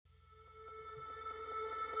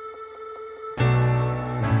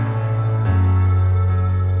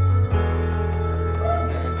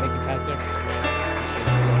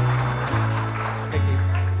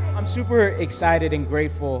super excited and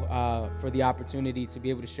grateful for the opportunity to be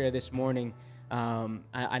able to share this morning.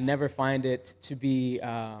 I never find it to be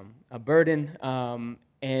a burden,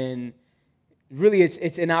 and really,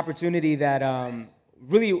 it's an opportunity that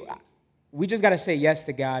really we just got to say yes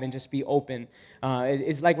to God and just be open.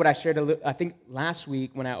 It's like what I shared, I think, last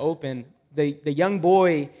week when I opened. The young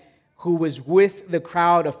boy who was with the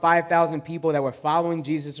crowd of 5,000 people that were following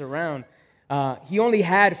Jesus around, he only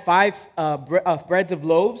had five breads of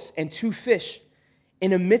loaves and 2 fish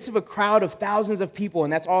in the midst of a crowd of thousands of people,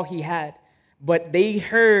 and that's all he had. But he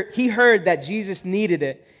heard that Jesus needed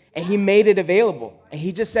it, and he made it available. And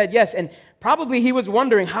he just said yes. And probably he was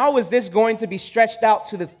wondering, how is this going to be stretched out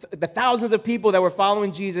to the thousands of people that were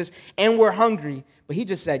following Jesus and were hungry? But he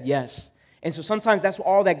just said yes. And so sometimes that's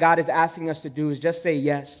all that God is asking us to do, is just say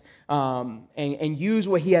yes, and use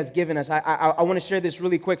what he has given us. I want to share this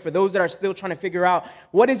really quick for those that are still trying to figure out,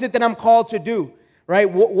 what is it that I'm called to do? Right?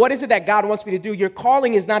 What is it that God wants me to do? Your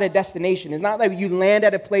calling is not a destination. It's not like you land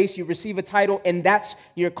at a place, you receive a title, and that's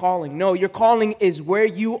your calling. No, your calling is where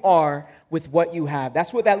you are with what you have.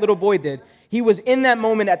 That's what that little boy did. He was in that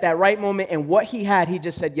moment, at that right moment, and what he had, he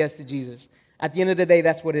just said yes to Jesus. At the end of the day,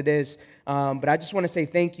 that's what it is. But I just want to say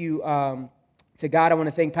thank you to God. I want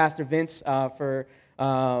to thank Pastor Vince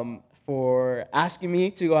for asking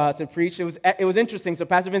me to preach. It was interesting. So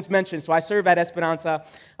Pastor Vince mentioned, so I serve at Esperanza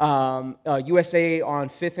USA on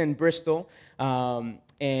 5th and Bristol,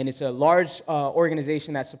 and it's a large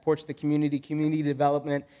organization that supports the community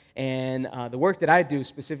development, and the work that I do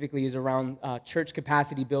specifically is around church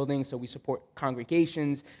capacity building. So we support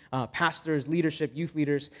congregations, pastors, leadership, youth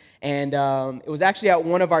leaders, and it was actually at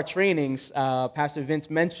one of our trainings, Pastor Vince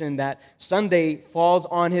mentioned that Sunday falls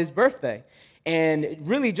on his birthday. And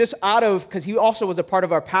really just because he also was a part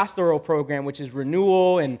of our pastoral program, which is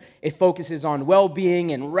renewal, and it focuses on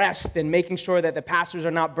well-being and rest and making sure that the pastors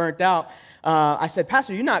are not burnt out. I said,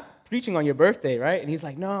 Pastor, you're not preaching on your birthday, right? And he's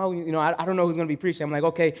like, no, I don't know who's going to be preaching. I'm like,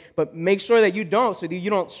 okay, but make sure that you don't, so that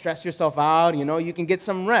you don't stress yourself out, you can get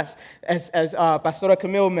some rest, as Pastora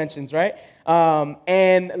Camille mentions, right?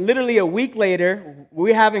 And literally a week later,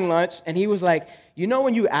 we're having lunch, and he was like,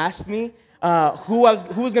 when you asked me, who was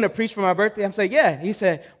going to preach for my birthday? I'm saying, yeah. He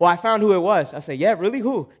said, well, I found who it was. I said, yeah, really?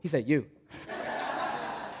 Who? He said, you.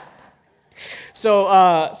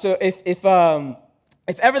 So if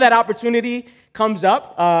ever that opportunity comes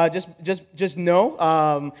up, just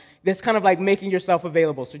know that's kind of like making yourself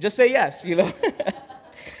available. So just say yes,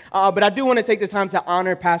 But I do want to take the time to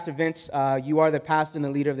honor Pastor Vince. You are the pastor and the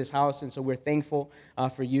leader of this house, and so we're thankful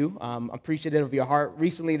for you. Appreciative of your heart.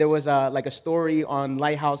 Recently, there was a story on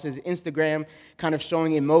Lighthouse's Instagram kind of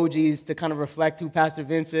showing emojis to kind of reflect who Pastor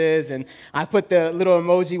Vince is, and I put the little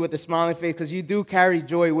emoji with the smiling face because you do carry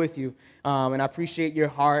joy with you, and I appreciate your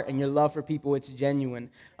heart and your love for people. It's genuine,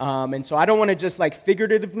 and so I don't want to just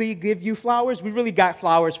figuratively give you flowers. We really got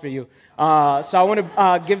flowers for you, so I want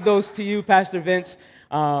to give those to you, Pastor Vince.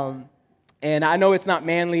 And I know it's not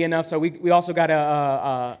manly enough, so we also got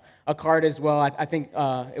a card as well. I think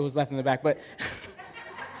it was left in the back, but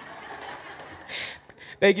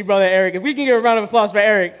thank you, Brother Eric. If we can give a round of applause for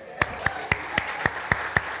Eric.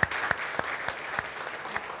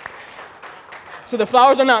 So the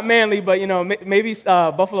flowers are not manly, but maybe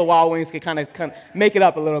Buffalo Wild Wings could kind of make it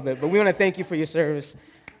up a little bit. But we want to thank you for your service.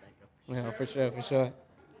 For sure.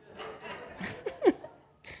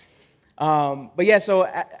 But yeah, so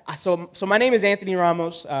my name is Anthony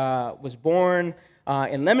Ramos. Was born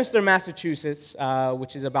in Leominster, Massachusetts,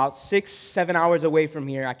 which is about 6-7 hours away from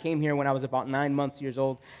here. I came here when I was about 9 years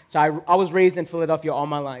old. So I was raised in Philadelphia all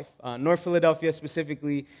my life, North Philadelphia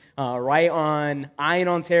specifically, right on I in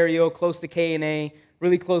Ontario, close to K&A,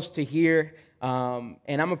 really close to here.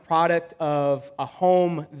 And I'm a product of a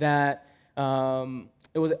home that I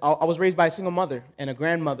was raised by a single mother and a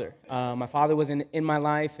grandmother. My father was in my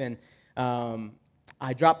life, and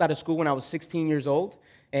I dropped out of school when I was 16 years old,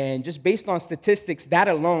 and just based on statistics, that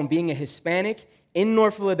alone, being a Hispanic in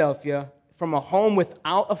North Philadelphia, from a home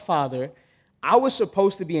without a father, I was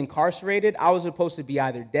supposed to be incarcerated. I was supposed to be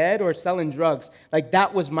either dead or selling drugs.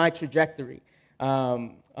 That was my trajectory.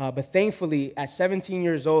 But thankfully, at 17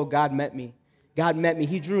 years old, God met me.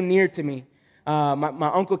 He drew near to me.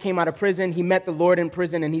 My uncle came out of prison. He met the Lord in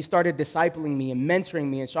prison, and he started discipling me and mentoring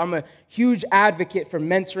me. And so I'm a huge advocate for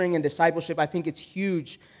mentoring and discipleship. I think it's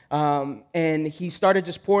huge. And he started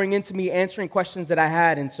just pouring into me, answering questions that I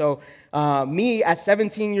had. And so me, at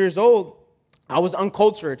 17 years old, I was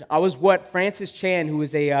uncultured. I was what Francis Chan,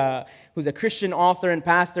 who's a Christian author and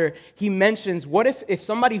pastor, he mentions, what if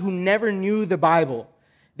somebody who never knew the Bible,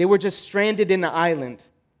 they were just stranded in an island,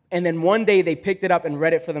 and then one day they picked it up and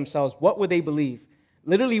read it for themselves, what would they believe?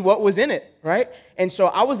 literally what was in it, right? And so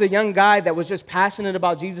I was a young guy that was just passionate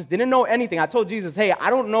about Jesus, didn't know anything. I told Jesus, hey, I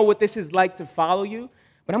don't know what this is like to follow you,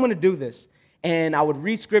 but I'm going to do this. And I would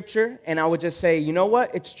read scripture, and I would just say, you know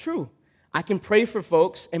what? It's true. I can pray for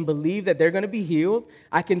folks and believe that they're going to be healed.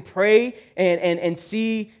 I can pray and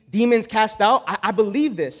see demons cast out. I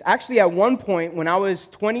believe this. Actually, at one point, when I was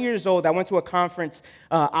 20 years old, I went to a conference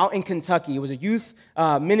out in Kentucky. It was a youth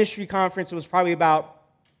ministry conference. It was probably about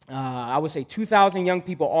I would say 2,000 young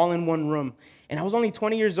people all in one room. And I was only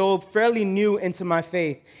 20 years old, fairly new into my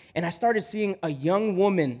faith. And I started seeing a young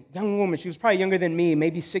woman, she was probably younger than me,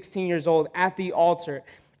 maybe 16 years old, at the altar.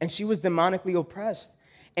 And she was demonically oppressed.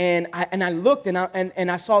 And I looked and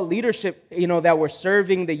I saw leadership, that were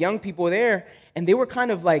serving the young people there. And they were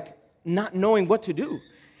kind of like not knowing what to do.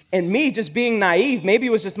 And me just being naive, maybe it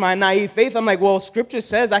was just my naive faith. I'm like, well, scripture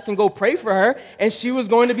says I can go pray for her, and she was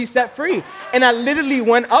going to be set free. And I literally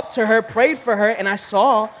went up to her, prayed for her, and I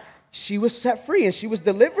saw she was set free, and she was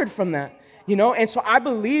delivered from that. And so I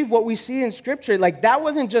believe what we see in scripture, like that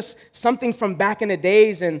wasn't just something from back in the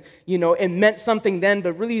days and, it meant something then,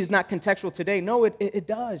 but really is not contextual today. No, it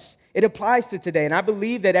does. It applies to today. And I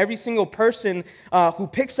believe that every single person who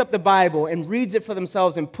picks up the Bible and reads it for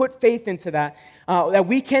themselves and put faith into that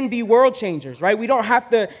we can be world changers, right? We don't have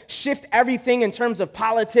to shift everything in terms of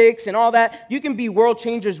politics and all that. You can be world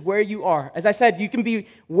changers where you are. As I said, you can be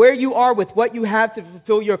where you are with what you have to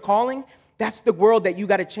fulfill your calling. That's the world that you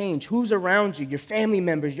got to change. Who's around you, your family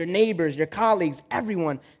members, your neighbors, your colleagues,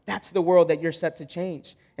 everyone. That's the world that you're set to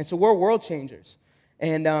change. And so we're world changers.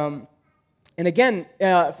 And again,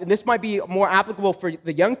 this might be more applicable for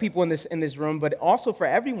the young people in this room, but also for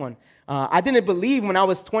everyone. I didn't believe when I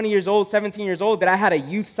was 20 years old, 17 years old, that I had a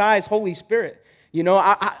youth-sized Holy Spirit.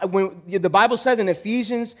 When the Bible says in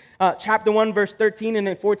Ephesians chapter 1, verse 13 and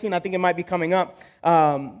then 14, I think it might be coming up,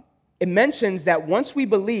 it mentions that once we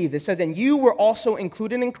believe, it says, and you were also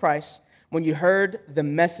included in Christ when you heard the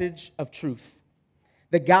message of truth,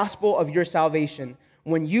 the gospel of your salvation.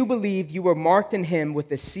 When you believed, you were marked in him with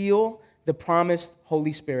the seal, the promised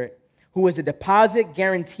Holy Spirit, who is a deposit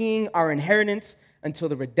guaranteeing our inheritance until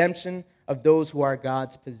the redemption of those who are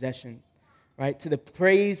God's possession, right? To the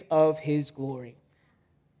praise of his glory.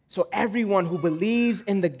 So everyone who believes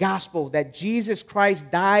in the gospel that Jesus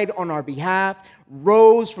Christ died on our behalf,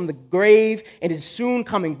 rose from the grave, and is soon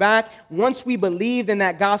coming back, once we believed in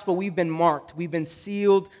that gospel, we've been marked. We've been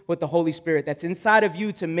sealed with the Holy Spirit that's inside of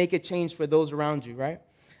you to make a change for those around you, right?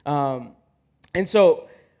 And so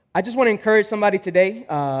I just want to encourage somebody today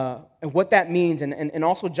and what that means. And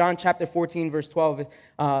also John chapter 14, verse 12,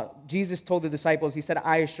 Jesus told the disciples, he said,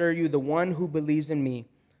 I assure you, the one who believes in me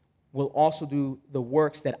will also do the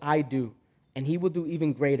works that I do, and he will do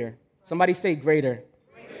even greater. Somebody say greater.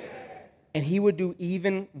 And he would do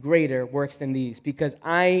even greater works than these, because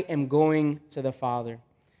I am going to the Father.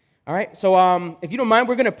 All right, so if you don't mind,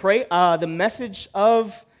 we're going to pray. The message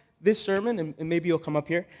of this sermon, and maybe you'll come up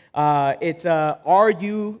here, it's, are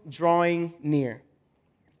you drawing near?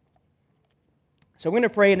 So we're going to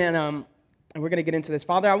pray, and then we're going to get into this.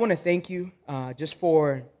 Father, I want to thank you just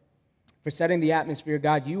for setting the atmosphere.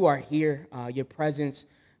 God, you are here. Your presence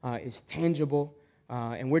is tangible,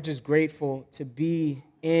 and we're just grateful to be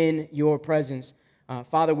in your presence.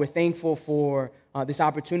 Father, we're thankful for this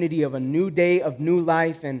opportunity of a new day of new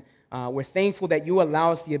life, and we're thankful that you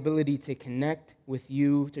allow us the ability to connect with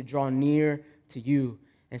you, to draw near to you.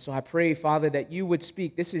 And so I pray, Father, that you would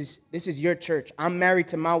speak. This is your church. I'm married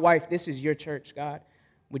to my wife. This is your church, God.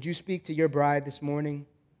 Would you speak to your bride this morning?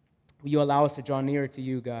 Will you allow us to draw nearer to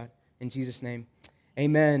you, God? In Jesus' name,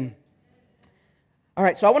 amen. All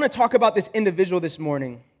right, so I want to talk about this individual this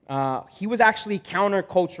morning. He was actually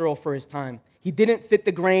countercultural for his time. He didn't fit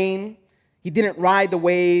the grain. He didn't ride the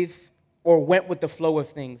wave or went with the flow of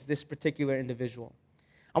things, this particular individual.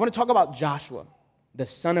 I want to talk about Joshua, the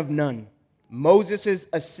son of Nun, Moses'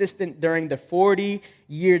 assistant during the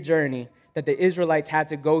 40-year journey that the Israelites had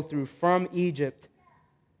to go through from Egypt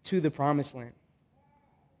to the Promised Land.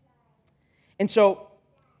 And so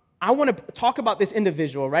I want to talk about this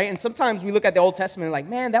individual, right? And sometimes we look at the Old Testament and like,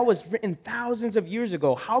 man, that was written thousands of years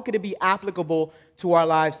ago. How could it be applicable to our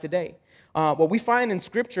lives today? What we find in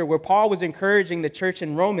Scripture where Paul was encouraging the church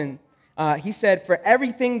in Romans, he said, for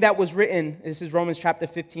everything that was written, this is Romans chapter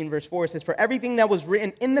 15, verse 4, it says, for everything that was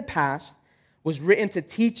written in the past was written to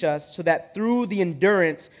teach us so that through the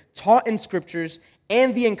endurance taught in Scriptures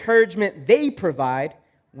and the encouragement they provide,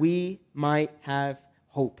 we might have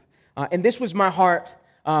hope. And this was my heart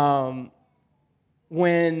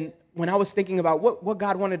when when I was thinking about what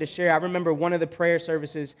God wanted to share, I remember one of the prayer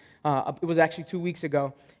services, it was actually 2 weeks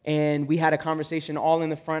ago, and we had a conversation all in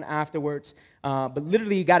the front afterwards. But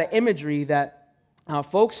literally, you got an imagery that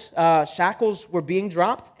folks, shackles were being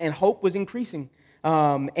dropped and hope was increasing.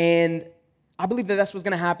 And I believe that that's what's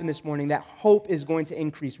going to happen this morning, that hope is going to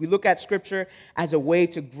increase. We look at Scripture as a way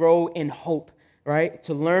to grow in hope, right?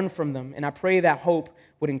 To learn from them. And I pray that hope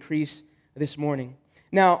would increase this morning.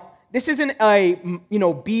 Now, this isn't a,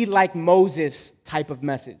 be like Moses type of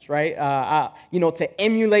message, right? To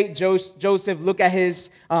emulate Joseph, look at his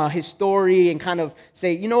story and kind of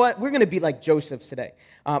say, you know what, we're going to be like Joseph today.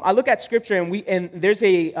 I look at Scripture and there's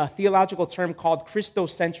a theological term called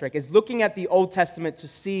Christocentric. It's looking at the Old Testament to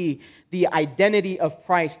see the identity of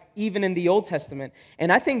Christ even in the Old Testament.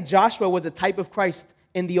 And I think Joshua was a type of Christ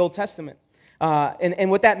in the Old Testament.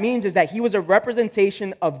 And what that means is that he was a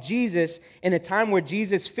representation of Jesus in a time where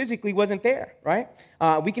Jesus physically wasn't there, right?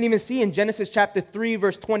 We can even see in Genesis chapter 3,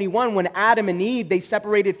 verse 21, when Adam and Eve, they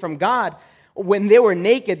separated from God. When they were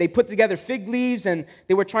naked, they put together fig leaves and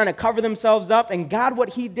they were trying to cover themselves up. And God, what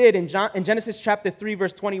he did in Genesis chapter 3,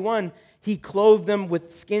 verse 21, he clothed them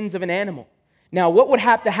with skins of an animal. Now, what would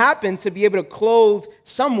have to happen to be able to clothe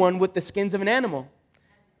someone with the skins of an animal?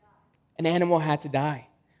 An animal had to die.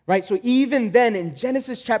 Right? So even then, in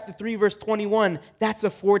Genesis chapter 3, verse 21, that's a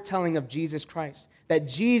foretelling of Jesus Christ. That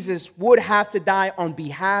Jesus would have to die on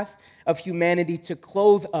behalf of humanity to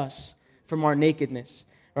clothe us from our nakedness.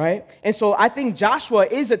 Right? And so I think Joshua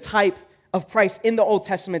is a type of Christ in the Old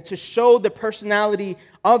Testament to show the personality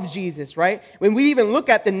of Jesus. Right? When we even look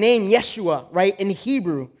at the name Yeshua, right, in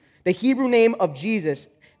Hebrew, the Hebrew name of Jesus,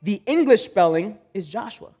 the English spelling is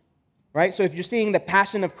Joshua. Right? So if you're seeing the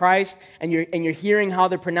Passion of Christ and you're hearing how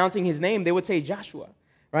they're pronouncing his name, they would say Joshua,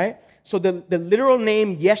 right? So the literal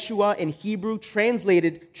name Yeshua in Hebrew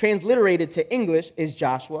transliterated to English is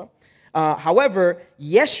Joshua. However,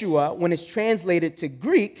 Yeshua, when it's translated to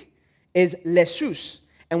Greek, is Jesus.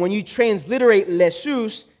 And when you transliterate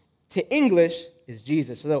Jesus to English, is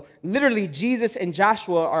Jesus. So literally, Jesus and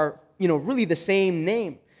Joshua are, really the same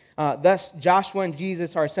name. Thus, Joshua and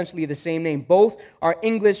Jesus are essentially the same name. Both are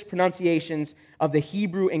English pronunciations of the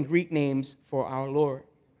Hebrew and Greek names for our Lord.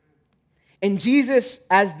 And Jesus,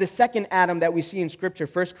 as the second Adam that we see in Scripture,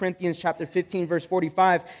 1 Corinthians chapter 15, verse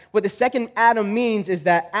 45, what the second Adam means is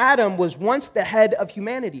that Adam was once the head of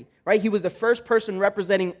humanity, right? He was the first person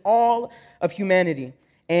representing all of humanity.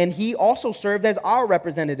 And he also served as our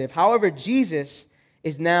representative. However, Jesus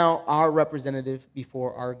is now our representative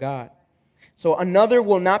before our God. So another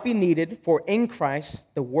will not be needed, for in Christ,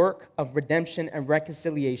 the work of redemption and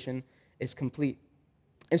reconciliation is complete.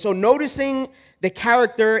 And so noticing the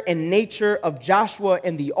character and nature of Joshua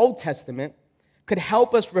in the Old Testament could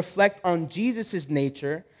help us reflect on Jesus'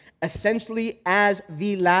 nature, essentially as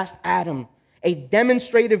the last Adam, a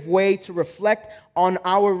demonstrative way to reflect on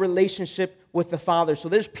our relationship with the Father. So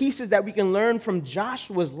there's pieces that we can learn from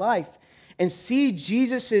Joshua's life and see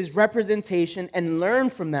Jesus' representation and learn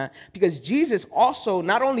from that. Because Jesus also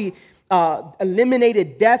not only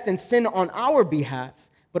eliminated death and sin on our behalf,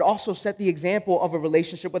 but also set the example of a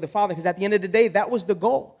relationship with the Father. Because at the end of the day, that was the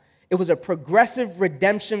goal. It was a progressive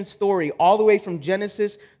redemption story all the way from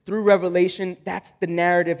Genesis through Revelation. That's the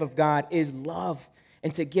narrative of God, is love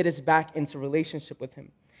and to get us back into relationship with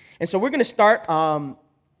him. And so we're going to start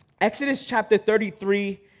Exodus chapter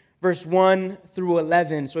 33, verse 1 through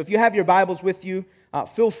 11. So if you have your Bibles with you,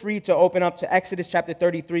 feel free to open up to Exodus chapter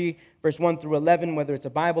 33, verse 1 through 11, whether it's a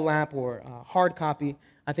Bible app or a hard copy.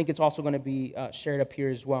 I think it's also going to be shared up here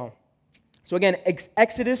as well. So again,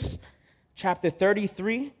 Exodus chapter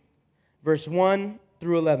 33, verse 1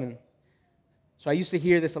 through 11. So I used to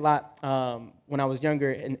hear this a lot when I was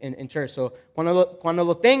younger in church. So, cuando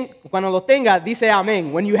lo tenga, dice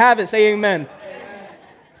amén. When you have it, say amen.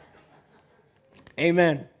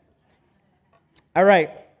 Amen. All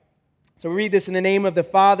right. So we read this in the name of the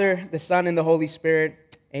Father, the Son, and the Holy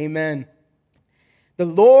Spirit. Amen. The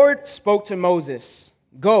Lord spoke to Moses,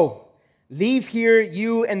 "Go, leave here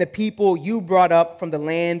you and the people you brought up from the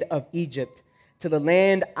land of Egypt to the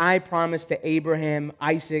land I promised to Abraham,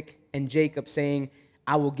 Isaac, and Jacob, saying,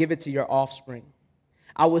 I will give it to your offspring.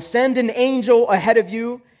 I will send an angel ahead of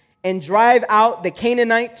you and drive out the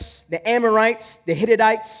Canaanites, the Amorites, the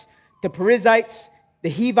Hittites, the Perizzites, the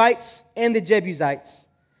Hivites, and the Jebusites.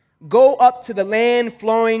 Go up to the land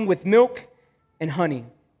flowing with milk and honey.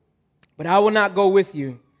 But I will not go with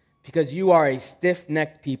you, because you are a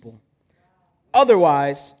stiff-necked people.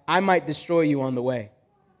 Otherwise, I might destroy you on the way."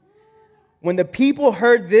 When the people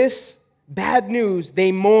heard this bad news,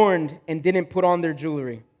 they mourned and didn't put on their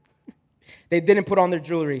jewelry. They didn't put on their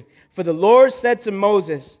jewelry. For the Lord said to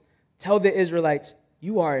Moses, Tell the Israelites,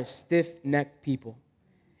 you are a stiff-necked people.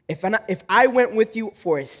 If I went with you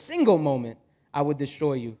for a single moment, I would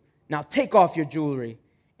destroy you. Now take off your jewelry,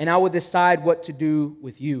 and I will decide what to do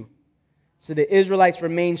with you." So the Israelites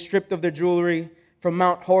remained stripped of their jewelry from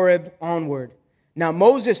Mount Horeb onward. Now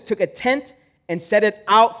Moses took a tent and set it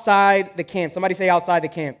outside the camp. Somebody say outside the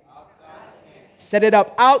camp. Set it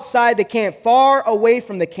up outside the camp, far away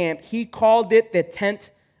from the camp. He called it the tent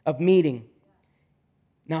of meeting.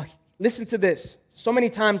 Now, listen to this. So many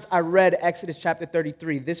times I read Exodus chapter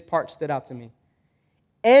 33. This part stood out to me.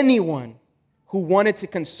 Anyone who wanted to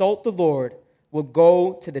consult the Lord would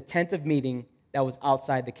go to the tent of meeting that was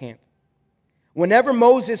outside the camp. Whenever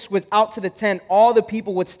Moses was out to the tent, all the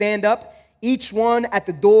people would stand up, each one at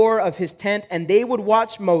the door of his tent, and they would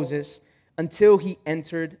watch Moses until he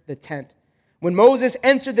entered the tent. When Moses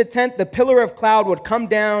entered the tent, the pillar of cloud would come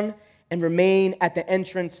down and remain at the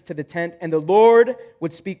entrance to the tent, and the Lord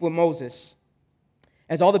would speak with Moses.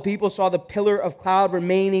 As all the people saw the pillar of cloud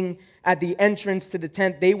remaining at the entrance to the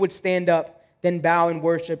tent, they would stand up, then bow and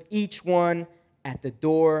worship, each one at the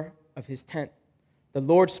door of his tent. The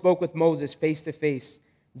Lord spoke with Moses face to face,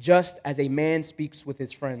 just as a man speaks with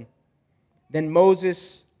his friend. Then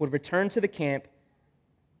Moses would return to the camp,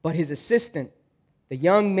 but his assistant, the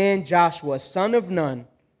young man Joshua, son of Nun,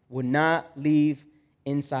 would not leave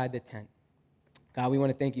inside the tent. God, we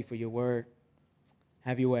want to thank you for your word.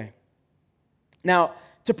 Have your way. Now,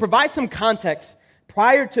 to provide some context,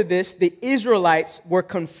 prior to this, the Israelites were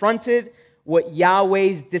confronted with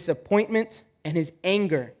Yahweh's disappointment and his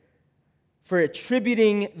anger for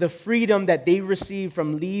attributing the freedom that they received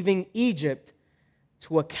from leaving Egypt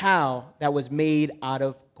to a cow that was made out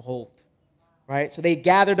of gold. Right? So they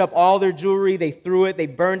gathered up all their jewelry, they threw it, they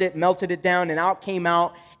burned it, melted it down, and out came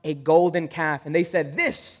out a golden calf. And they said,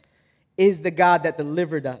 "This is the God that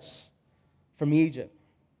delivered us from Egypt."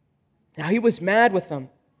 Now he was mad with them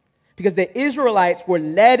because the Israelites were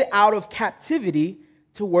led out of captivity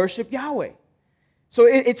to worship Yahweh. So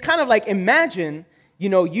it's kind of like, imagine,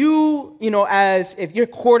 as if you're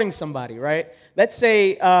courting somebody, right? Let's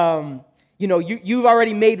say, you've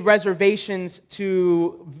already made reservations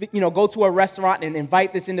to, go to a restaurant and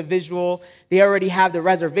invite this individual. They already have the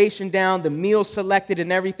reservation down, the meal selected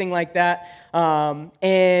and everything like that.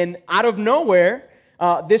 And out of nowhere,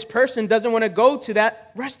 this person doesn't want to go to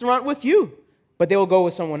that restaurant with you, but they will go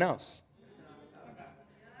with someone else.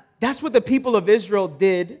 That's what the people of Israel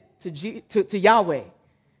did to Yahweh,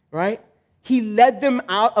 right? He led them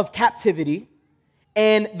out of captivity.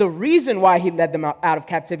 And the reason why he led them out of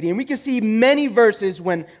captivity, and we can see many verses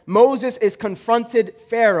when Moses is confronted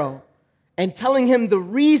Pharaoh and telling him the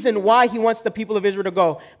reason why he wants the people of Israel to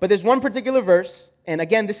go. But there's one particular verse, and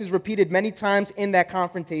again, this is repeated many times in that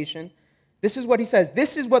confrontation. This is what he says.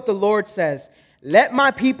 "This is what the Lord says. Let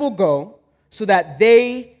my people go so that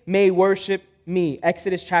they may worship me."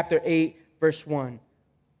 Exodus chapter 8, verse 1.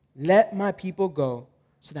 Let my people go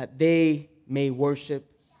so that they may worship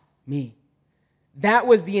me. That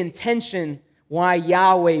was the intention why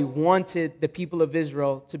Yahweh wanted the people of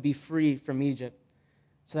Israel to be free from Egypt,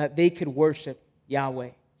 so that they could worship Yahweh,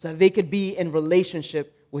 so that they could be in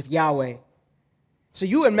relationship with Yahweh. So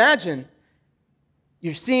you imagine,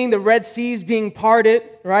 you're seeing the Red Seas being parted,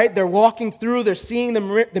 right? They're walking through, they're seeing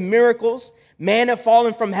the miracles, manna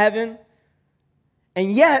falling from heaven,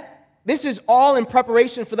 and yet this is all in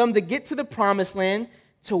preparation for them to get to the promised land,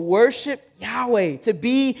 to worship Yahweh, to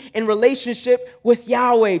be in relationship with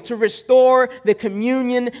Yahweh, to restore the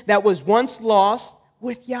communion that was once lost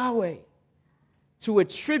with Yahweh, to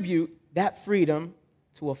attribute that freedom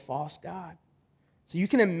to a false god. So you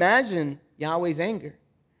can imagine Yahweh's anger.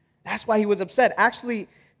 That's why he was upset, actually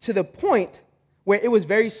to the point where it was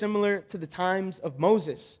very similar to the times of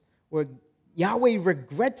Moses, where Yahweh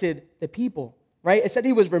regretted the people, right? It said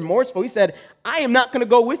he was remorseful. He said, "I am not going to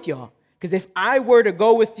go with y'all. Because if I were to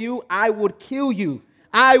go with you, I would kill you.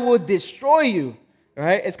 I would destroy you,"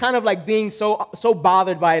 right? It's kind of like being so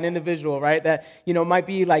bothered by an individual, right? That, might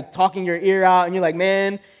be like talking your ear out, and you're like,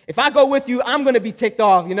 "Man, if I go with you, I'm going to be ticked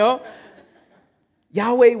off,"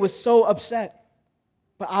 Yahweh was so upset.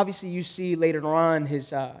 But obviously you see later on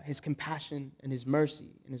his compassion and his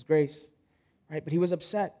mercy and his grace, right? But he was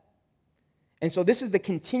upset. And so this is the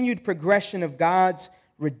continued progression of God's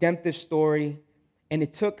redemptive story. And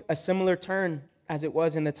it took a similar turn as it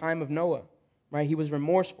was in the time of Noah, right? He was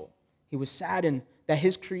remorseful. He was saddened that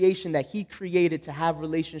his creation that he created to have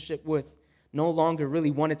relationship with no longer really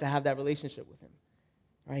wanted to have that relationship with him,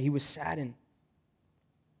 right? He was saddened.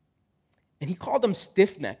 And he called them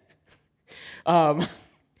stiff-necked.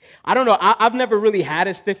 I don't know. I've never really had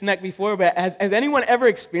a stiff neck before, but has anyone ever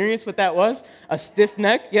experienced what that was? A stiff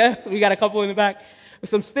neck? Yeah, we got a couple in the back.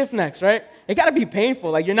 Some stiff necks, right? It got to be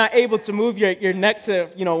painful. Like you're not able to move your neck to,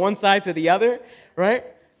 one side to the other, right?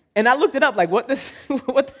 And I looked it up, like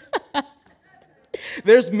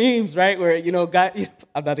there's memes, right, where,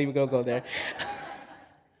 I'm not even going to go there.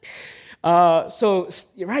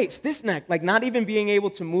 You're right, stiff neck, like not even being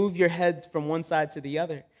able to move your head from one side to the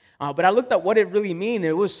other. But I looked up what it really mean.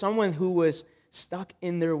 It was someone who was stuck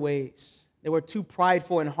in their ways. They were too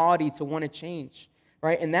prideful and haughty to want to change,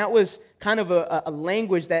 right? And that was kind of a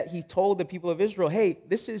language that he told the people of Israel, hey,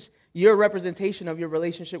 this is your representation of your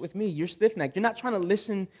relationship with me. You're stiff-necked. You're not trying to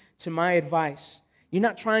listen to my advice. You're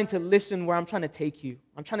not trying to listen where I'm trying to take you.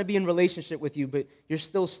 I'm trying to be in relationship with you, but you're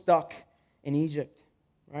still stuck in Egypt,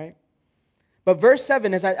 right? But verse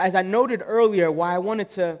 7, as I noted earlier, why I wanted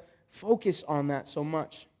to focus on that so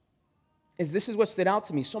much, is this is what stood out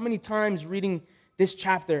to me. So many times reading this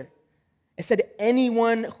chapter, it said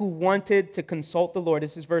anyone who wanted to consult the Lord,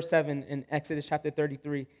 this is verse 7 in Exodus chapter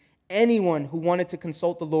 33, anyone who wanted to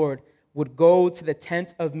consult the Lord would go to the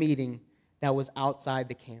tent of meeting that was outside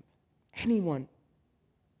the camp. Anyone.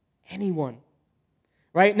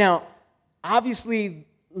 Right? Now, obviously,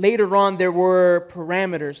 later on, there were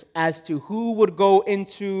parameters as to who would go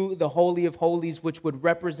into the Holy of Holies, which would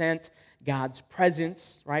represent God's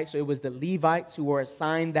presence, right? So it was the Levites who were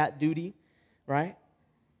assigned that duty, right?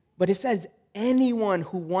 But it says anyone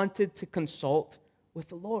who wanted to consult with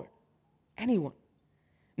the Lord. Anyone.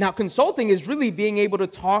 Now, consulting is really being able to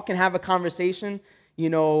talk and have a conversation.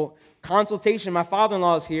 Consultation. My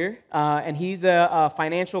father-in-law is here, and he's a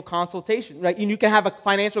financial consultation. Right? You can have a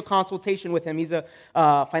financial consultation with him. He's a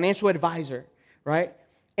financial advisor, right?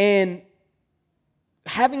 And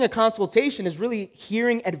having a consultation is really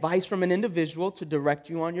hearing advice from an individual to direct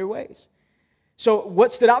you on your ways. So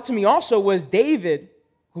what stood out to me also was David,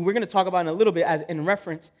 who we're going to talk about in a little bit as in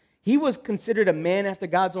reference. He was considered a man after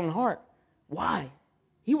God's own heart. Why?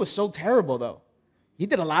 He was so terrible, though. He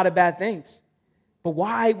did a lot of bad things. But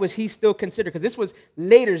why was he still considered? Because this was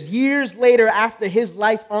later, years later after his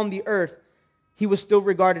life on the earth, he was still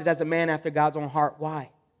regarded as a man after God's own heart.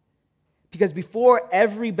 Why? Because before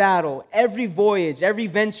every battle, every voyage, every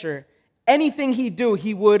venture, anything he'd do,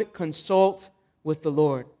 he would consult with the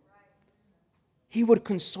Lord. He would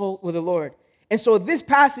consult with the Lord. And so this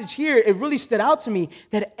passage here, it really stood out to me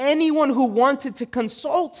that anyone who wanted to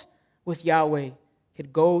consult with Yahweh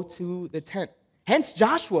could go to the tent. Hence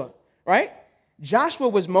Joshua, right? Joshua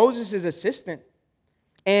was Moses' assistant.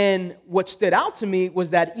 And what stood out to me was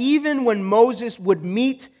that even when Moses would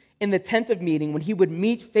meet in the tent of meeting, when he would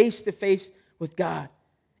meet face to face with God,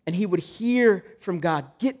 and he would hear from God,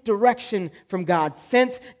 get direction from God,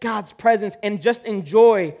 sense God's presence, and just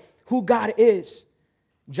enjoy who God is,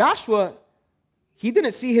 Joshua, he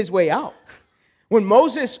didn't see his way out. When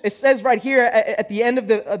Moses, it says right here at the end of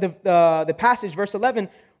the passage, verse 11,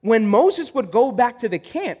 when Moses would go back to the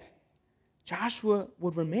camp, Joshua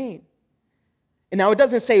would remain. And now it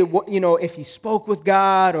doesn't say, if he spoke with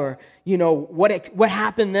God or, what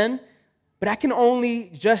happened then. But I can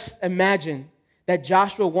only just imagine that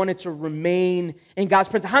Joshua wanted to remain in God's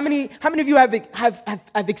presence. How many of you have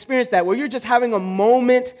experienced that, where you're just having a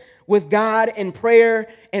moment with God in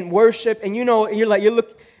prayer and worship, and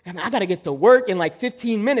I got to get to work in like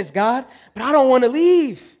 15 minutes, God, but I don't want to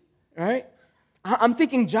leave, right? I'm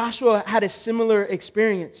thinking Joshua had a similar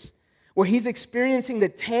experience, where he's experiencing the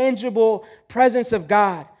tangible presence of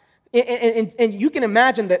God. And you can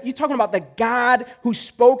imagine that you're talking about the God who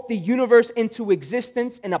spoke the universe into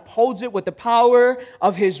existence and upholds it with the power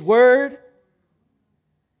of his word.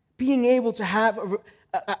 Being able to have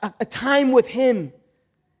a time with him.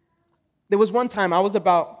 There was one time I was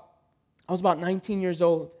about 19 years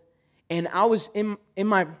old, and I was in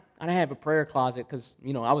my, I didn't have a prayer closet because,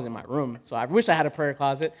 I was in my room. So I wish I had a prayer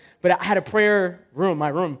closet, but I had a prayer room, my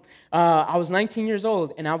room. I was 19 years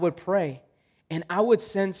old, and I would pray, and I would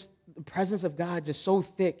sense the presence of God just so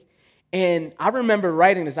thick. And I remember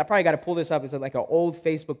writing this. I probably got to pull this up. It's like an old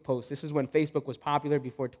Facebook post. This is when Facebook was popular,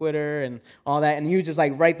 before Twitter and all that. And you just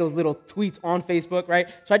write those little tweets on Facebook, right?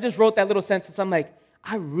 So I just wrote that little sentence. I'm like,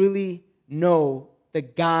 I really know the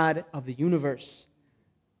God of the universe.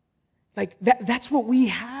 Like that's what we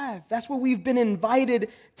have. That's what we've been invited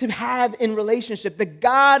to have in relationship. The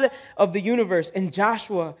God of the universe. And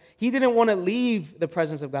Joshua, he didn't want to leave the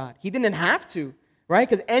presence of God. He didn't have to, right?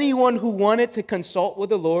 Because anyone who wanted to consult with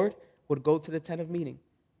the Lord would go to the tent of meeting.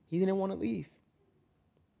 He didn't want to leave.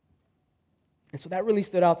 And so that really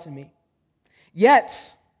stood out to me.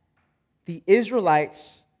 Yet, the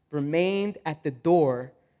Israelites remained at the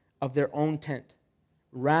door of their own tent,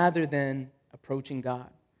 rather than approaching God.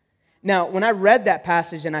 Now, when I read that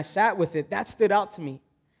passage and I sat with it, that stood out to me,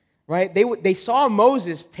 right? They saw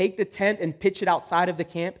Moses take the tent and pitch it outside of the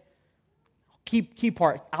camp. Key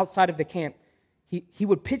part, outside of the camp. He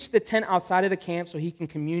would pitch the tent outside of the camp so he can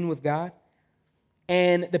commune with God.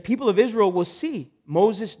 And the people of Israel will see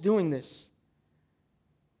Moses doing this.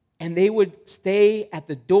 And they would stay at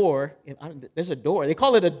the door. There's a door. They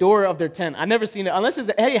call it a door of their tent. I've never seen it, unless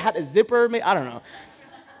it had a zipper. I don't know.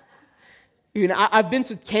 I've been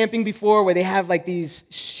to camping before where they have like these,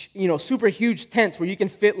 super huge tents where you can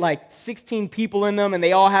fit like 16 people in them and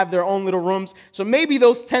they all have their own little rooms. So maybe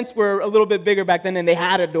those tents were a little bit bigger back then and they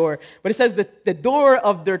had a door. But it says the door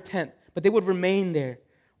of their tent. But they would remain there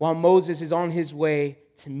while Moses is on his way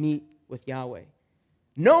to meet with Yahweh,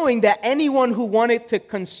 knowing that anyone who wanted to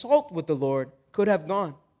consult with the Lord could have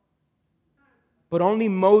gone. But only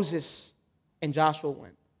Moses and Joshua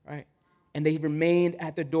went, right? And they remained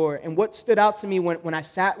at the door. And what stood out to me when I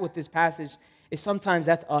sat with this passage is sometimes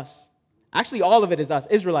that's us. Actually, all of it is us,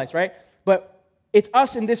 Israelites, right? But it's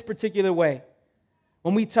us in this particular way.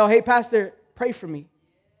 When we tell, hey, pastor, pray for me.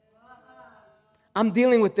 I'm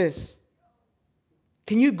dealing with this.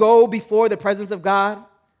 Can you go before the presence of God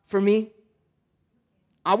for me?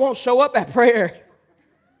 I won't show up at prayer.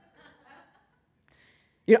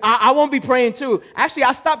 I won't be praying too. Actually,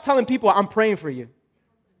 I stopped telling people I'm praying for you.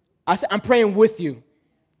 I said, I'm praying with you.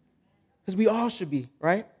 Because we all should be,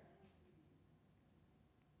 right?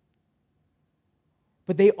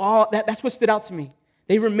 But that's what stood out to me.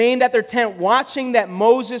 They remained at their tent watching that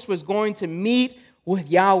Moses was going to meet with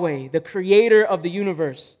Yahweh, the creator of the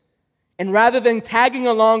universe. And rather than tagging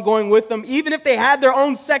along, going with them, even if they had their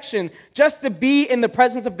own section, just to be in the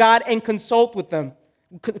presence of God and consult with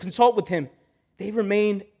him, they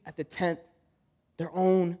remained at the tent, their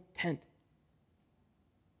own tent.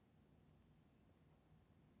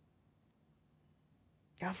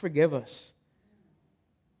 God forgive us.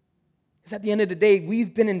 Because at the end of the day,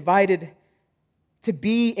 we've been invited to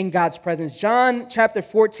be in God's presence. John chapter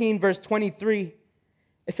 14, verse 23,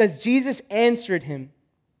 it says, Jesus answered him,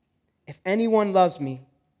 if anyone loves me,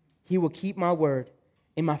 he will keep my word,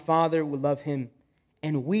 and my Father will love him,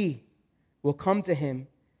 and we will come to him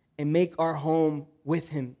and make our home with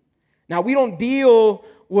him. Now, we don't deal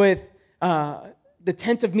with the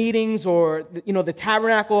tent of meetings or the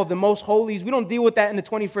tabernacle of the most holies. We don't deal with that in the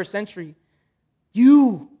 21st century.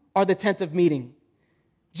 You are the tent of meeting.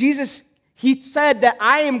 Jesus, he said that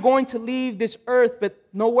I am going to leave this earth, but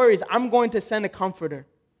no worries, I'm going to send a comforter.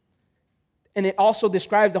 And it also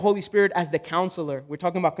describes the Holy Spirit as the counselor. We're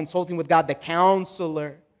talking about consulting with God, the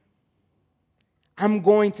counselor. I'm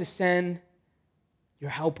going to send your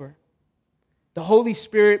helper. The Holy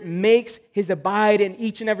Spirit makes his abide in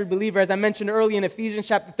each and every believer. As I mentioned earlier in Ephesians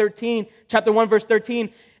chapter 1, verse 13,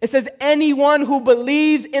 it says, anyone who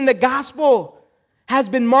believes in the gospel has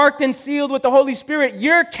been marked and sealed with the Holy Spirit.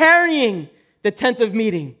 You're carrying the tent of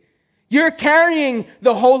meeting. You're carrying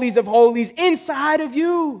the holies of holies inside of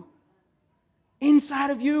you. Inside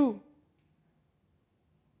of you.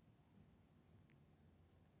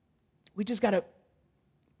 We gotta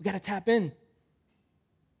tap in.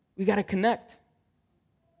 We gotta connect.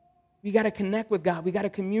 We gotta connect with God. We gotta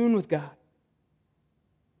commune with God.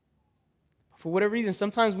 For whatever reason,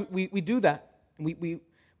 sometimes we do that. We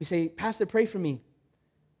say, Pastor, pray for me.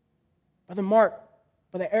 Brother Mark,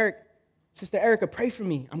 Brother Eric, Sister Erica, pray for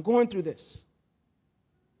me. I'm going through this.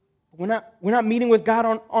 We're not meeting with God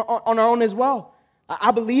on our own as well.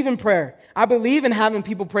 I believe in prayer. I believe in having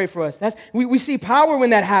people pray for us. We see power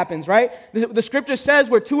when that happens, right? The scripture says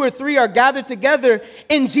where 2 or 3 are gathered together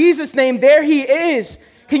in Jesus' name, there he is.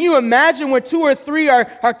 Can you imagine where 2 or 3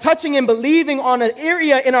 are touching and believing on an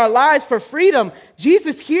area in our lives for freedom?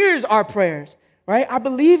 Jesus hears our prayers, right? I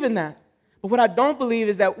believe in that. But what I don't believe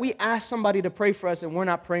is that we ask somebody to pray for us and we're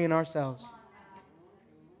not praying ourselves.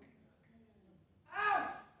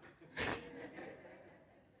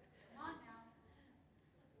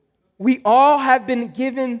 We all have been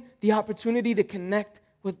given the opportunity to connect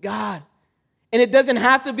with God. And it doesn't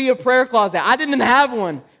have to be a prayer closet. I didn't have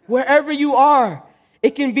one. Wherever you are,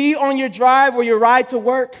 it can be on your drive or your ride to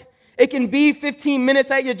work. It can be 15 minutes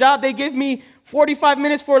at your job. They give me 45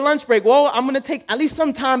 minutes for a lunch break. Well, I'm going to take at least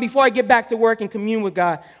some time before I get back to work and commune with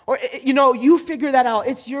God. Or, you figure that out.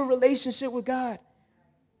 It's your relationship with God.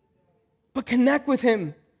 But connect with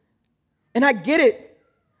him. And I get it.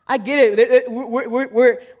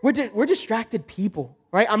 We're distracted people,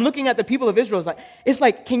 right? I'm looking at the people of Israel. It's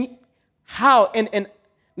like, how? And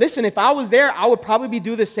listen, if I was there, I would probably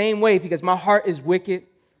do the same way because my heart is wicked,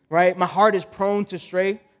 right? My heart is prone to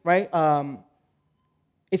stray, right?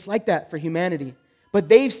 It's like that for humanity. But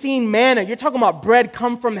they've seen manna. You're talking about bread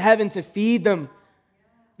come from heaven to feed them.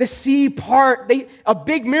 The sea part, a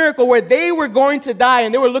big miracle where they were going to die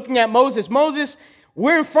and they were looking at Moses. Moses,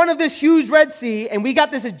 we're in front of this huge Red Sea and we got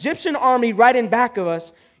this Egyptian army right in back of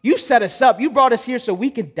us. You set us up. You brought us here so we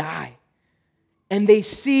could die. And they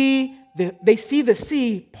see the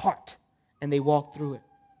sea part and they walk through it.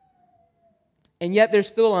 And yet they're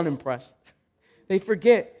still unimpressed. They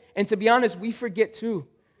forget. And to be honest, we forget too,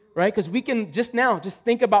 right? Because we can just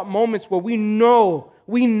think about moments where we know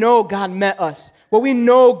God met us, where we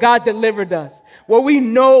know God delivered us, where we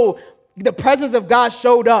know the presence of God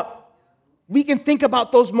showed up. We can think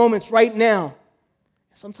about those moments right now.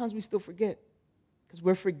 Sometimes we still forget because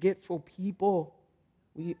we're forgetful people.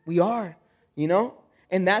 We are,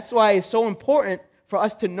 And that's why it's so important for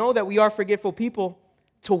us to know that we are forgetful people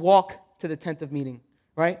to walk to the tent of meeting,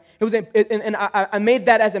 right? I made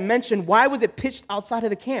that as a mention. Why was it pitched outside of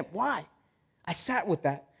the camp? Why? I sat with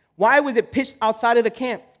that. Why was it pitched outside of the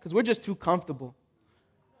camp? Because we're just too comfortable.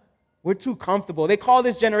 We're too comfortable. They call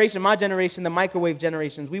this generation, my generation, the microwave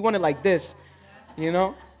generations. We want it like this,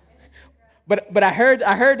 But I heard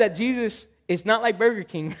that Jesus is not like Burger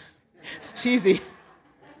King. It's cheesy.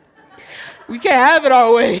 We can't have it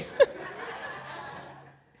our way.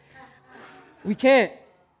 We can't.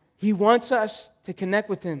 He wants us to connect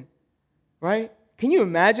with him, right? Can you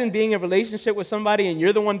imagine being in a relationship with somebody and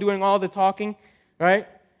you're the one doing all the talking, right?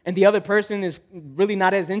 And the other person is really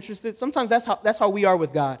not as interested? Sometimes that's how we are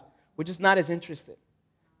with God. We're just not as interested,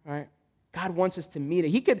 right? God wants us to meet it.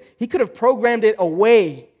 He could have programmed it a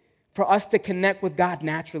way for us to connect with God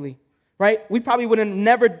naturally, right? We probably would have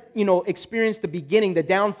never, experienced the beginning, the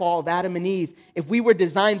downfall of Adam and Eve if we were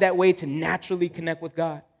designed that way to naturally connect with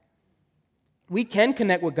God. We can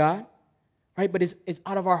connect with God, right? But it's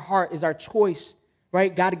out of our heart, it's our choice,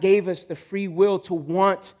 right? God gave us the free will to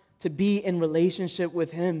want to be in relationship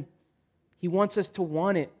with him. He wants us to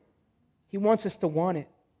want it. He wants us to want it.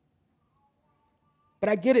 But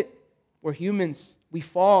I get it. We're humans. We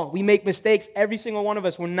fall. We make mistakes. Every single one of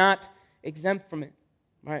us. We're not exempt from it,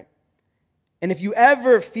 right? And if you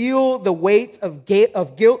ever feel the weight of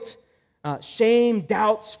guilt, shame,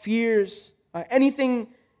 doubts, fears, anything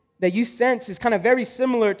that you sense is kind of very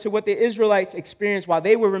similar to what the Israelites experienced while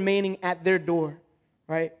they were remaining at their door,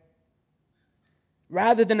 right?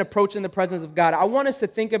 Rather than approaching the presence of God, I want us to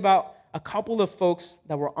think about a couple of folks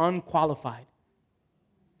that were unqualified,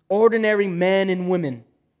 ordinary men and women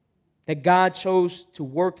that God chose to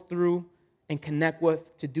work through and connect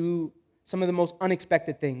with to do some of the most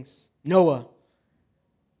unexpected things. Noah,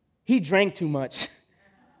 he drank too much,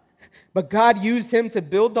 but God used him to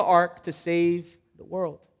build the ark to save the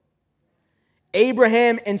world.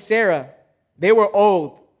 Abraham and Sarah, they were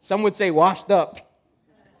old. Some would say washed up.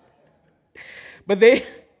 But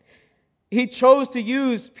he chose to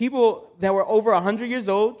use people that were over 100 years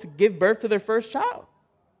old to give birth to their first child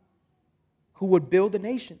who would build a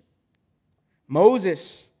nation.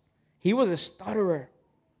 Moses, he was a stutterer.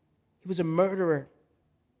 He was a murderer.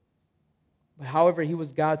 But however, he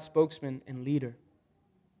was God's spokesman and leader.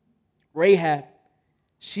 Rahab,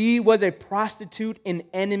 she was a prostitute in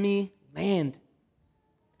enemy land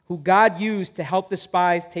who God used to help the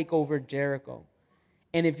spies take over Jericho.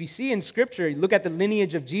 And if you see in Scripture, you look at the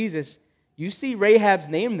lineage of Jesus, you see Rahab's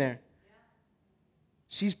name there.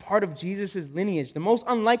 She's part of Jesus' lineage, the most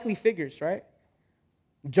unlikely figures, right?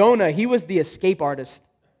 Jonah, he was the escape artist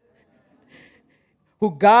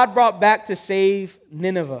who God brought back to save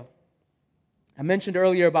Nineveh. I mentioned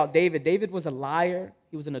earlier about David. David was a liar.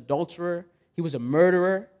 He was an adulterer. He was a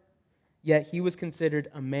murderer. Yet he was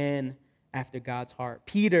considered a man after God's heart.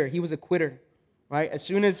 Peter, he was a quitter, right? As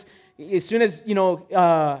soon as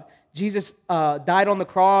Jesus died on the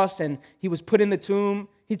cross and he was put in the tomb,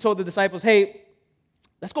 he told the disciples, hey,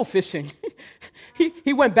 let's go fishing.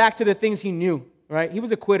 He went back to the things he knew, right? He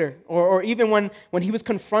was a quitter. Or even when he was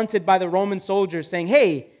confronted by the Roman soldiers saying,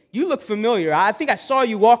 hey, you look familiar. I think I saw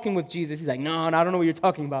you walking with Jesus. He's like, no, I don't know what you're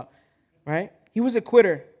talking about, right? He was a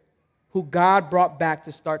quitter who God brought back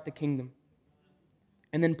to start the kingdom.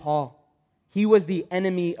 And then Paul, he was the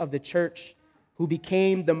enemy of the church who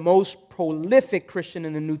became the most prolific Christian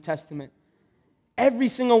in the New Testament. Every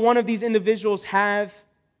single one of these individuals have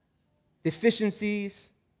deficiencies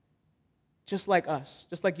just like us,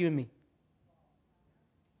 just like you and me.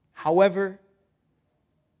 However,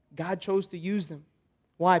 God chose to use them.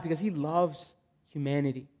 Why? Because he loves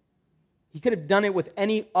humanity. He could have done it with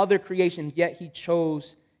any other creation, yet he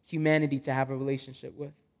chose humanity to have a relationship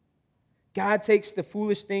with. God takes the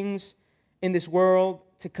foolish things in this world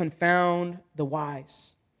to confound the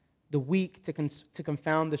wise, the weak to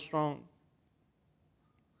confound the strong.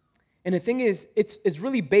 And the thing is, it's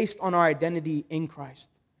really based on our identity in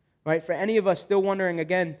Christ, right? For any of us still wondering,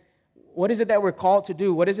 again, what is it that we're called to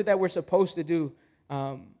do? What is it that we're supposed to do?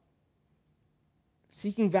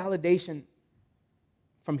 Seeking validation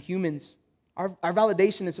from humans. Our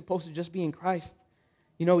validation is supposed to just be in Christ.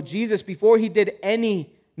 You know, Jesus, before he did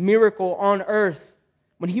any miracle on earth,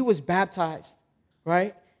 when he was baptized,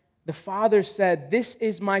 right? The Father said, "This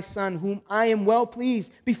is my Son whom I am well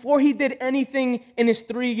pleased." Before he did anything in his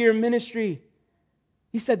 3-year ministry,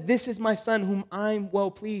 he said, "This is my Son whom I'm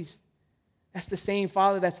well pleased." That's the same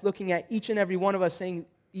Father that's looking at each and every one of us saying,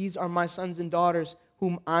 "These are my sons and daughters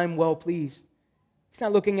whom I'm well pleased." He's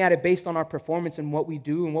not looking at it based on our performance and what we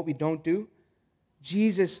do and what we don't do.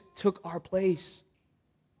 Jesus took our place.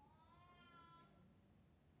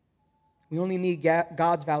 We only need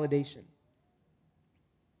God's validation.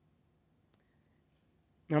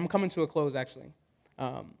 And I'm coming to a close, actually.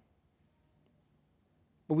 But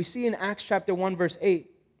we see in Acts chapter 1, verse 8,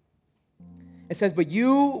 it says, "But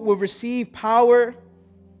you will receive power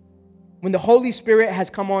when the Holy Spirit has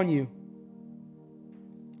come on you.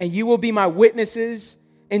 And you will be my witnesses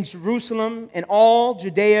in Jerusalem and all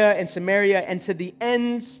Judea and Samaria and to the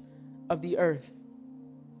ends of the earth."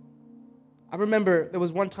 I remember there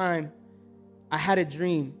was one time I had a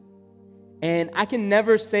dream. And I can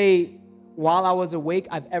never say while I was awake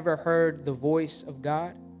I've ever heard the voice of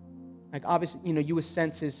God. Like obviously, you would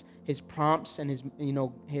sense his prompts and his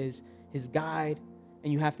guide,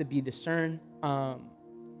 and you have to be discerned. But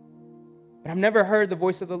I've never heard the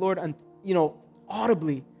voice of the Lord,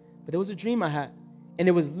 audibly. But there was a dream I had, and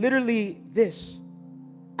it was literally this: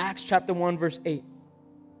 Acts chapter 1, verse 8.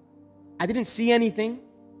 I didn't see anything.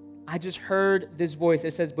 I just heard this voice.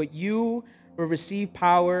 It says, "But you will receive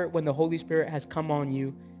power when the Holy Spirit has come on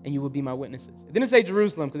you, and you will be my witnesses." It didn't say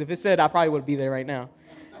Jerusalem, because if it said, I probably would be there right now.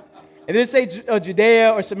 It didn't say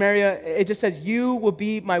Judea or Samaria. It just says, "You will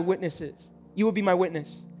be my witnesses." You will be my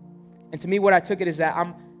witness. And to me, what I took it is that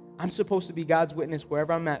I'm supposed to be God's witness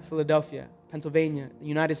wherever I'm at: Philadelphia, Pennsylvania, the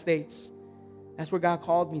United States. That's where God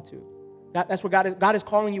called me to. That's where God is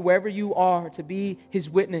calling you, wherever you are, to be his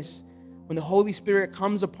witness. When the Holy Spirit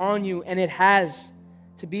comes upon you, and it has,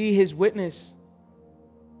 to be his witness.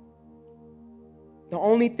 The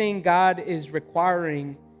only thing God is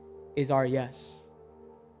requiring is our yes.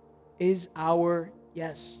 Is our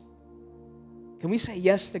yes. Can we say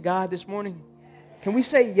yes to God this morning? Can we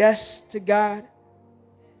say yes to God?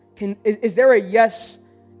 Is there a yes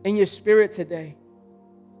in your spirit today?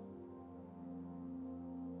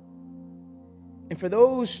 And for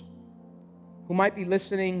those who might be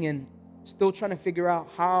listening and still trying to figure out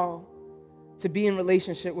how to be in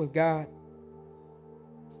relationship with God,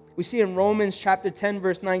 we see in Romans chapter 10,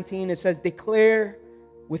 verse 19, it says, "Declare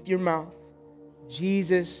with your mouth,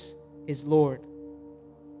 Jesus is Lord,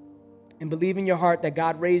 and believe in your heart that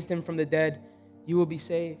God raised him from the dead, you will be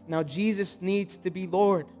saved." Now, Jesus needs to be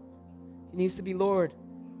Lord. He needs to be Lord.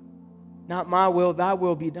 Not my will, thy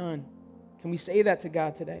will be done. Can we say that to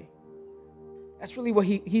God today? That's really what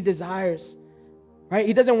he desires, right?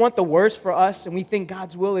 He doesn't want the worst for us, and we think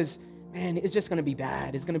God's will is, man, it's just going to be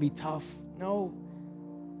bad. It's going to be tough. No.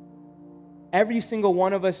 Every single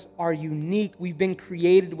one of us are unique. We've been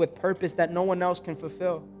created with purpose that no one else can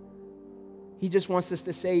fulfill. He just wants us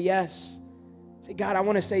to say yes. Say, "God, I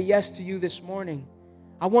want to say yes to you this morning.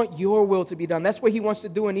 I want your will to be done." That's what he wants to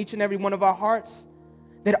do in each and every one of our hearts,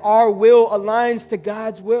 that our will aligns to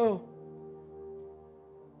God's will.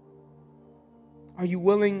 Are you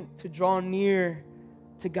willing to draw near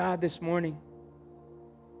to God this morning?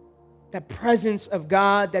 That presence of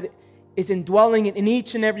God that is indwelling in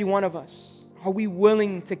each and every one of us. Are we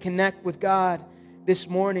willing to connect with God this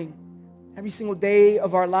morning? Every single day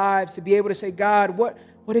of our lives, to be able to say, "God, what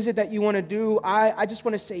is it that you want to do? I just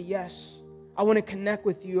want to say yes. I want to connect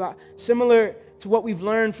with you." Similar to what we've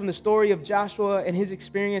learned from the story of Joshua and his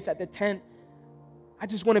experience at the tent, I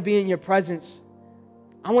just want to be in your presence.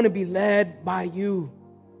 I want to be led by you.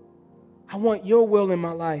 I want your will in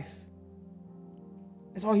my life.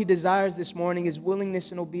 That's all he desires this morning, is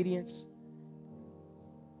willingness and obedience.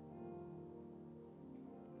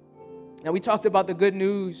 Now, we talked about the good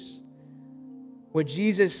news where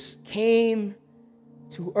Jesus came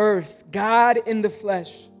to earth. God in the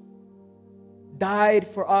flesh died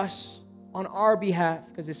for us on our behalf,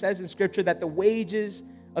 because it says in Scripture that the wages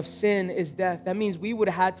of sin is death. That means we would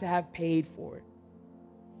have had to have paid for it.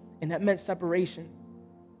 And that meant separation,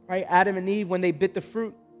 right? Adam and Eve, when they bit the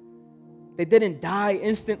fruit, they didn't die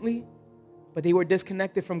instantly, but they were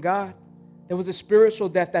disconnected from God. There was a spiritual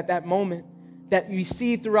death at that moment that you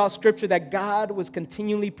see throughout Scripture, that God was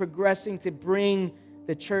continually progressing to bring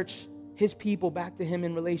the church his people back to him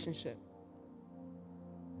in relationship.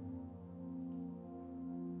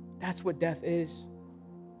 That's what death is.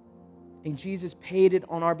 And Jesus paid it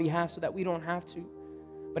on our behalf so that we don't have to.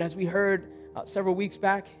 But as we heard several weeks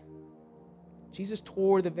back, Jesus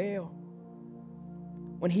tore the veil.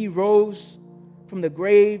 When he rose from the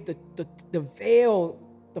grave, the veil,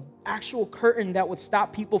 the actual curtain that would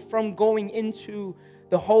stop people from going into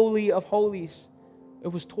the Holy of Holies, it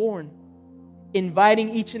was torn, inviting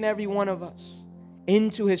each and every one of us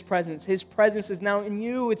into his presence. His presence is now in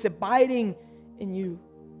you. It's abiding in you.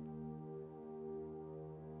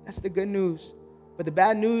 That's the good news. But the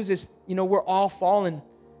bad news is, we're all fallen.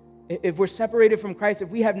 If we're separated from Christ, if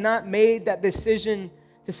we have not made that decision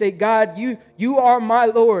to say, God, you are my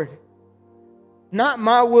Lord. Not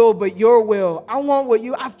my will, but your will. I want what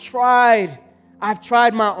I've tried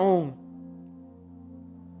my own.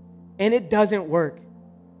 And it doesn't work.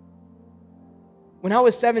 When I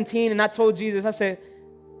was 17 and I told Jesus, I said,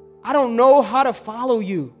 I don't know how to follow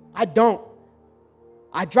you. I don't.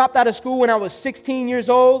 I dropped out of school when I was 16 years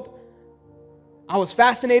old. I was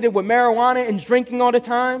fascinated with marijuana and drinking all the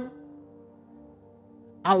time.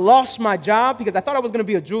 I lost my job because I thought I was going to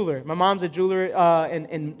be a jeweler. My mom's a jeweler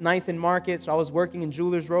in 9th and Market, so I was working in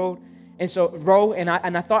Jewelers Row, and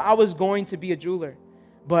I thought I was going to be a jeweler.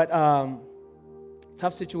 But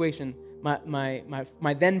tough situation.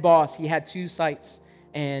 My then boss, he had 2 sites,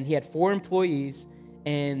 and he had 4 employees,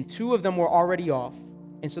 and 2 of them were already off.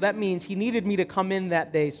 And so that means he needed me to come in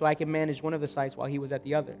that day so I could manage one of the sites while he was at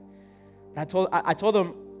the other. But I told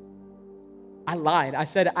him, I lied. I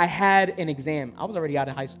said I had an exam. I was already out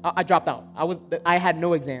of high school. I dropped out. I had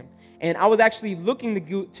no exam. And I was actually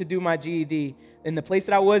looking to do my GED. And the place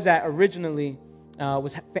that I was at originally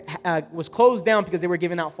was closed down because they were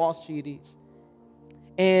giving out false GEDs.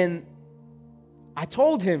 And I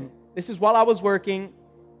told him, this is while I was working.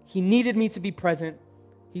 He needed me to be present.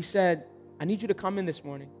 He said, I need you to come in this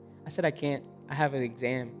morning. I said, I can't. I have an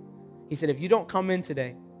exam. He said, if you don't come in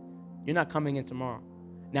today, you're not coming in tomorrow.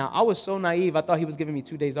 Now, I was so naive, I thought he was giving me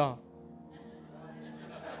 2 days off.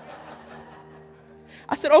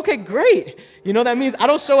 I said, okay, great. That means I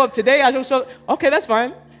don't show up today. I don't show up. Okay, that's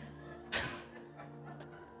fine.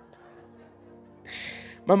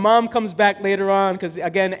 My mom comes back later on because,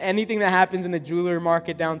 again, anything that happens in the jeweler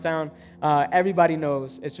market downtown, everybody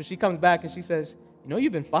knows. And so she comes back and she says,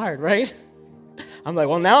 you've been fired, right? I'm like,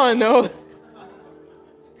 well, now I know.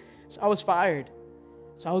 So I was fired.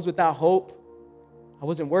 So I was without hope. I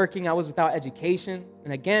wasn't working. I was without education.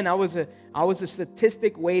 And again, I was a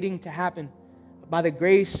statistic waiting to happen. But by the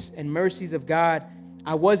grace and mercies of God,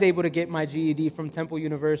 I was able to get my GED from Temple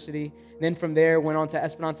University. And then from there, went on to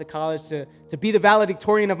Esperanza College to be the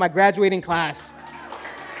valedictorian of my graduating class.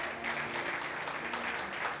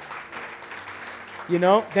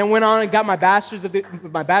 Then went on and got my bachelor's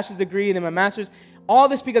degree and then my master's. All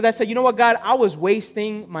this because I said, you know what, God, I was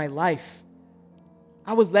wasting my life.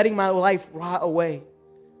 I was letting my life rot away.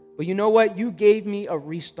 But you know what? You gave me a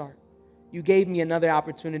restart. You gave me another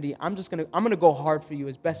opportunity. I'm going to go hard for you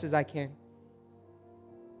as best as I can.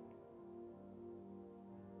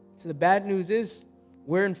 So the bad news is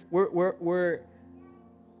we're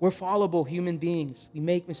fallible human beings. We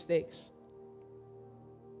make mistakes.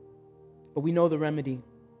 But we know the remedy.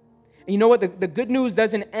 And you know what? The good news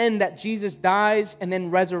doesn't end that Jesus dies and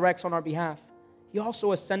then resurrects on our behalf. He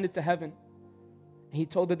also ascended to heaven. And he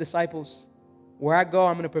told the disciples, where I go,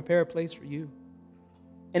 I'm going to prepare a place for you.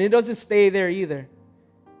 And it doesn't stay there either.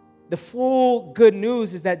 The full good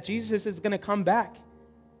news is that Jesus is going to come back.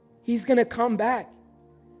 He's going to come back.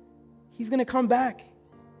 He's going to come back.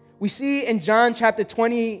 We see in John chapter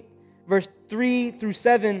 20, verse 3 through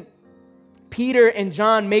 7, Peter and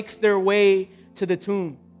John makes their way to the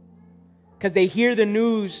tomb because they hear the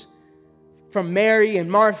news from Mary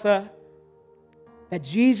and Martha that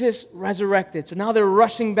Jesus resurrected. So now they're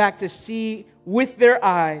rushing back to see with their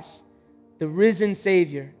eyes the risen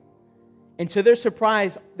Savior. And to their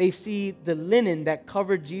surprise, they see the linen that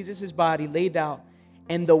covered Jesus' body laid out.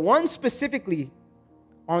 And the one specifically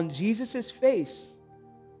on Jesus' face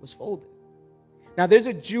was folded. Now there's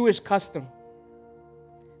a Jewish custom.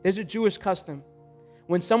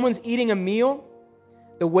 When someone's eating a meal,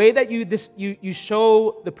 the way that you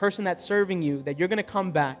show the person that's serving you that you're going to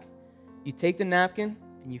come back, you take the napkin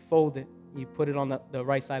and you fold it. And you put it on the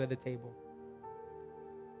right side of the table.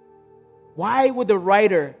 Why would the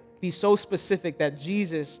writer be so specific that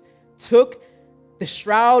Jesus took the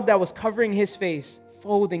shroud that was covering his face,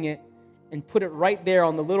 folding it, and put it right there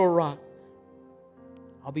on the little rock?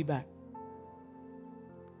 I'll be back.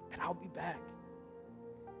 And I'll be back.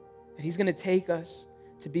 And he's going to take us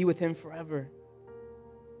to be with him forever.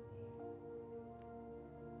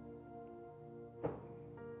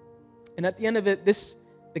 And at the end of it,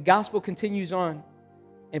 the gospel continues on,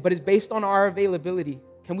 but it's based on our availability.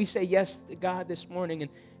 Can we say yes to God this morning?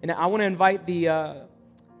 And I want to invite the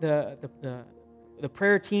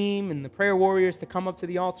prayer team and the prayer warriors to come up to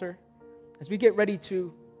the altar as we get ready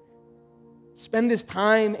to spend this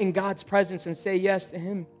time in God's presence and say yes to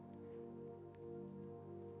Him.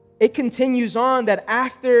 It continues on that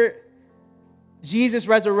after Jesus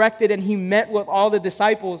resurrected and He met with all the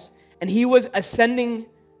disciples and He was ascending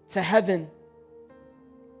to heaven.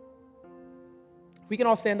 We can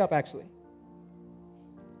all stand up, actually.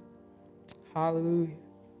 Hallelujah.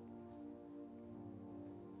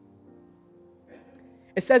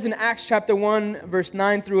 It says in Acts chapter 1, verse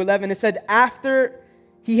 9 through 11, it said, after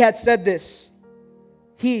He had said this,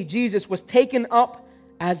 He, Jesus, was taken up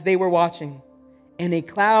as they were watching, and a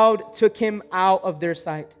cloud took Him out of their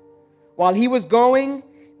sight. While He was going,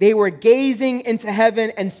 they were gazing into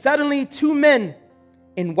heaven, and suddenly 2 men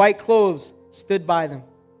in white clothes stood by them.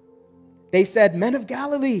 They said, Men of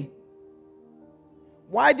Galilee,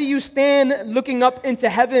 why do you stand looking up into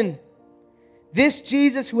heaven? This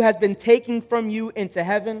Jesus who has been taken from you into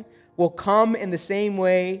heaven will come in the same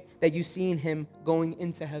way that you've seen Him going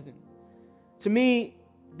into heaven. To me,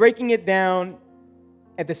 breaking it down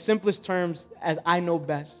at the simplest terms as I know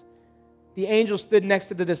best, the angel stood next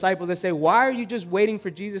to the disciples and said, why are you just waiting for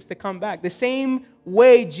Jesus to come back? The same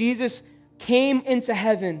way Jesus came into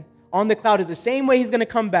heaven on the cloud is the same way He's going to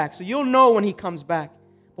come back. So you'll know when He comes back.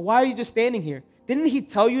 But why are you just standing here? Didn't He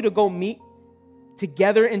tell you to go meet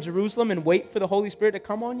together in Jerusalem and wait for the Holy Spirit to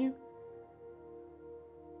come on you?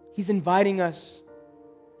 He's inviting us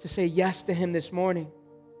to say yes to Him this morning.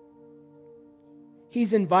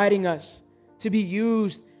 He's inviting us to be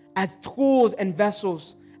used as tools and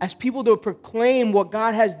vessels, as people to proclaim what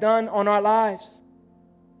God has done on our lives.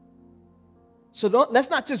 So let's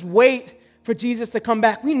not just wait for Jesus to come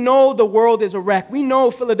back. We know the world is a wreck. We know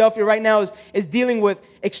Philadelphia right now is dealing with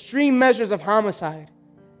extreme measures of homicide,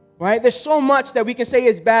 right? There's so much that we can say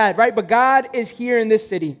is bad, right? But God is here in this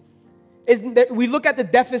city. We look at the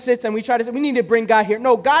deficits and we try to say, we need to bring God here.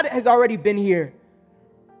 No, God has already been here.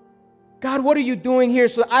 God, what are you doing here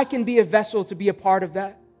so I can be a vessel to be a part of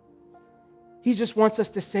that? He just wants us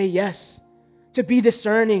to say yes, to be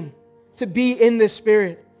discerning, to be in the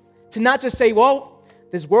Spirit, to not just say, well,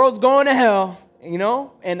 this world's going to hell,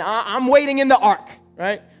 and I'm waiting in the ark,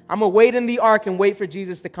 right? I'm going to wait in the ark and wait for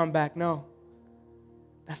Jesus to come back. No,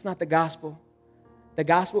 that's not the gospel. The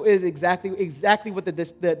gospel is exactly what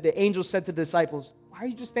the angel said to the disciples. Why are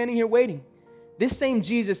you just standing here waiting? This same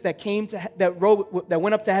Jesus that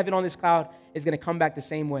went up to heaven on this cloud is going to come back the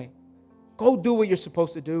same way. Go do what you're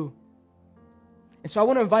supposed to do. And so I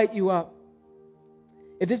want to invite you up.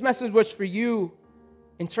 If this message was for you,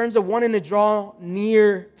 in terms of wanting to draw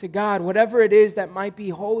near to God, whatever it is that might be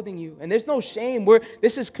holding you. And there's no shame.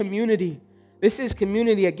 This is community. This is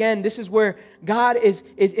community. Again, this is where God is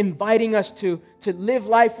inviting us to live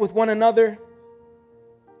life with one another,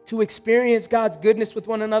 to experience God's goodness with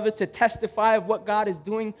one another, to testify of what God is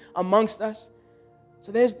doing amongst us.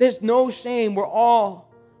 So there's no shame. We're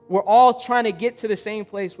all trying to get to the same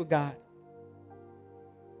place with God.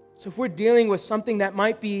 So if we're dealing with something that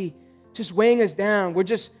might be just weighing us down, we're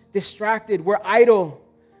just distracted, we're idle,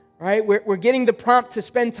 right? We're getting the prompt to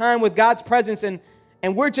spend time with God's presence, and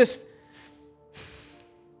we're distracted.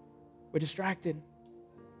 We're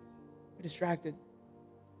distracted.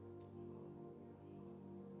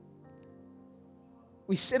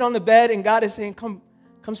 We sit on the bed and God is saying, come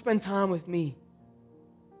spend time with me.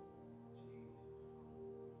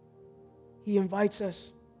 He invites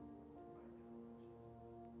us.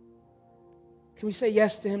 Can we say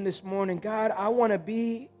yes to Him this morning? God, I want to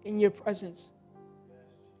be in your presence.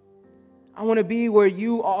 I want to be where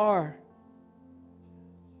you are.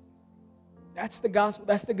 That's the gospel.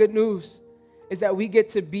 That's the good news, is that we get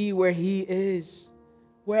to be where He is.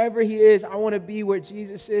 Wherever He is, I want to be where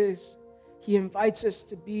Jesus is. He invites us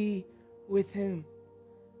to be with Him.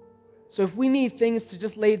 So if we need things to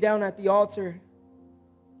just lay down at the altar,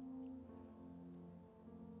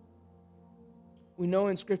 we know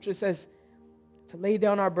in Scripture it says to lay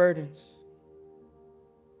down our burdens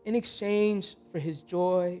in exchange for His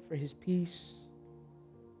joy, for His peace.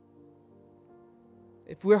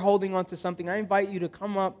 If we're holding on to something, I invite you to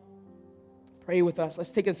come up, pray with us.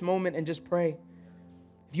 Let's take this moment and just pray.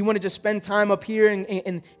 If you want to just spend time up here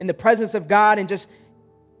in the presence of God and just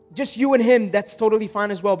you and Him, that's totally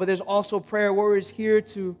fine as well. But there's also prayer warriors here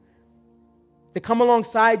to come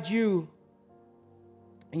alongside you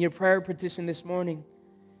in your prayer petition this morning.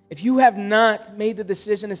 If you have not made the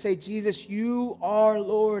decision to say, Jesus, you are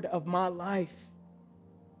Lord of my life,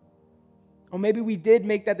 Or maybe we did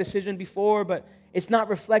make that decision before, but it's not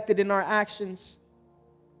reflected in our actions.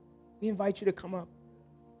 We invite you to come up.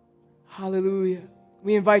 Hallelujah.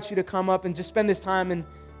 We invite you to come up and just spend this time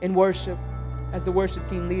in worship as the worship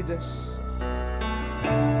team leads us.